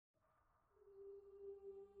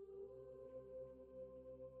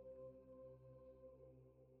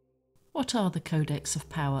What are the Codex of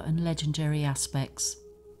Power and legendary aspects?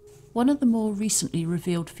 One of the more recently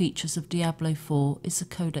revealed features of Diablo 4 is the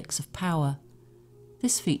Codex of Power.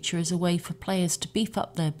 This feature is a way for players to beef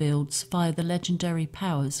up their builds via the legendary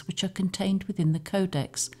powers which are contained within the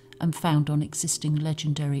Codex and found on existing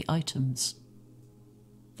legendary items.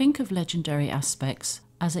 Think of legendary aspects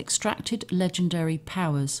as extracted legendary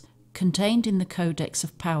powers contained in the Codex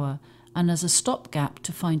of Power and as a stopgap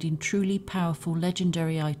to finding truly powerful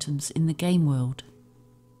legendary items in the game world.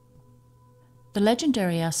 The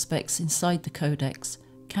legendary aspects inside the Codex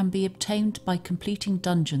can be obtained by completing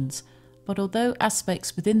dungeons, but although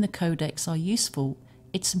aspects within the Codex are useful,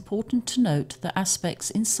 it's important to note that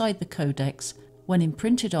aspects inside the Codex, when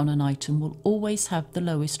imprinted on an item, will always have the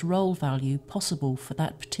lowest roll value possible for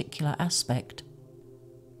that particular aspect.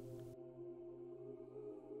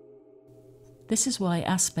 This is why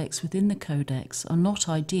aspects within the Codex are not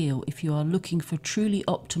ideal if you are looking for truly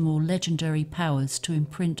optimal legendary powers to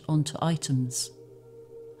imprint onto items.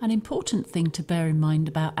 An important thing to bear in mind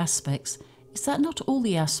about aspects is that not all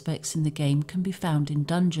the aspects in the game can be found in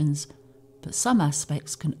dungeons, but some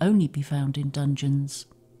aspects can only be found in dungeons.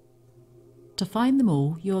 To find them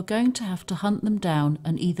all, you are going to have to hunt them down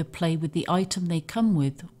and either play with the item they come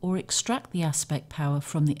with or extract the aspect power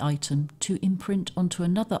from the item to imprint onto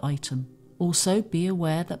another item. Also, be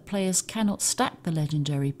aware that players cannot stack the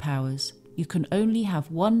legendary powers. You can only have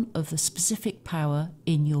one of the specific power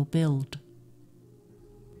in your build.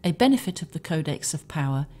 A benefit of the Codex of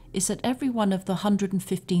Power is that every one of the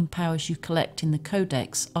 115 powers you collect in the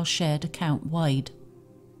Codex are shared account-wide.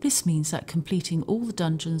 This means that completing all the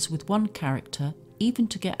dungeons with one character, even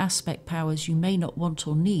to get aspect powers you may not want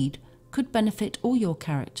or need, could benefit all your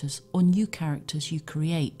characters or new characters you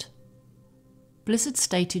create. Blizzard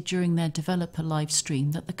stated during their developer live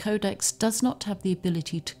stream that the Codex does not have the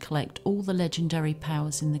ability to collect all the legendary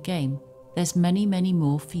powers in the game. There's many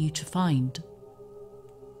more for you to find.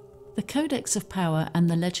 The Codex of Power and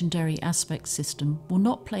the legendary aspect system will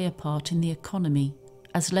not play a part in the economy,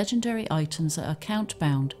 as legendary items are account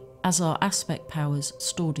bound, as are aspect powers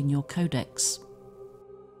stored in your Codex.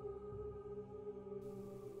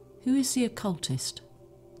 Who is the occultist?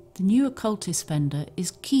 The new occultist vendor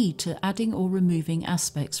is key to adding or removing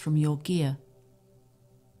aspects from your gear.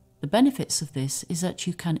 The benefits of this is that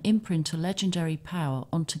you can imprint a legendary power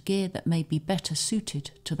onto gear that may be better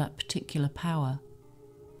suited to that particular power.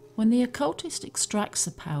 When the occultist extracts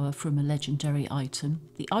a power from a legendary item,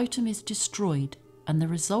 the item is destroyed and the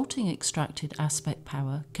resulting extracted aspect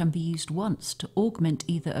power can be used once to augment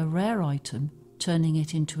either a rare item, turning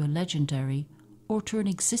it into a legendary, or to an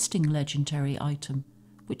existing legendary item,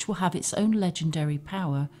 which will have its own legendary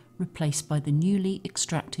power replaced by the newly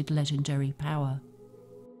extracted legendary power.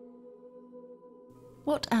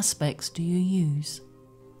 What aspects do you use?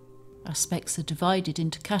 Aspects are divided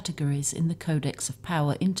into categories in the Codex of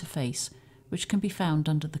Power interface, which can be found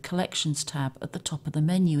under the Collections tab at the top of the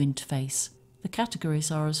menu interface. The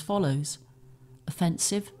categories are as follows: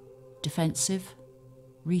 offensive, defensive,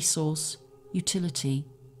 resource, utility,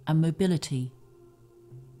 and mobility.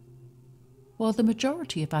 While the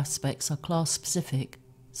majority of aspects are class-specific,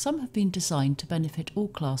 some have been designed to benefit all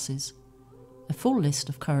classes. A full list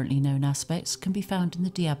of currently known aspects can be found in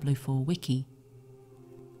the Diablo 4 wiki.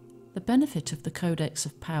 The benefit of the Codex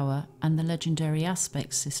of Power and the legendary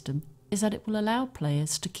aspects system is that it will allow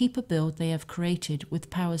players to keep a build they have created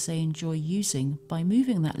with powers they enjoy using by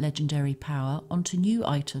moving that legendary power onto new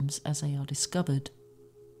items as they are discovered.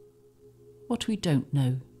 What we don't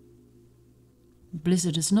know.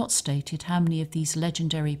 Blizzard has not stated how many of these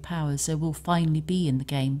legendary powers there will finally be in the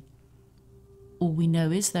game. All we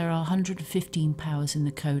know is there are 115 powers in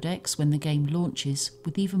the Codex when the game launches,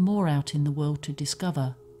 with even more out in the world to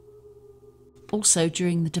discover. Also,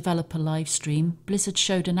 during the developer livestream, Blizzard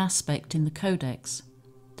showed an aspect in the Codex.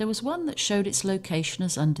 There was one that showed its location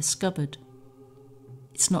as undiscovered.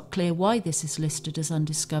 It's not clear why this is listed as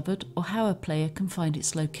undiscovered or how a player can find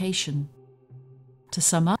its location. To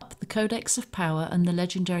sum up, the Codex of Power and the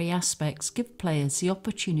legendary aspects give players the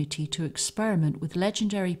opportunity to experiment with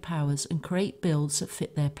legendary powers and create builds that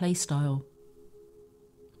fit their playstyle.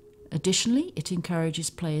 Additionally, it encourages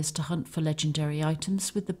players to hunt for legendary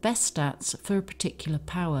items with the best stats for a particular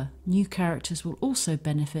power. New characters will also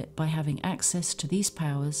benefit by having access to these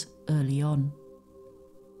powers early on.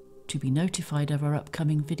 To be notified of our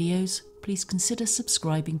upcoming videos, please consider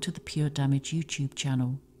subscribing to the Pure Damage YouTube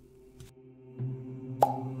channel.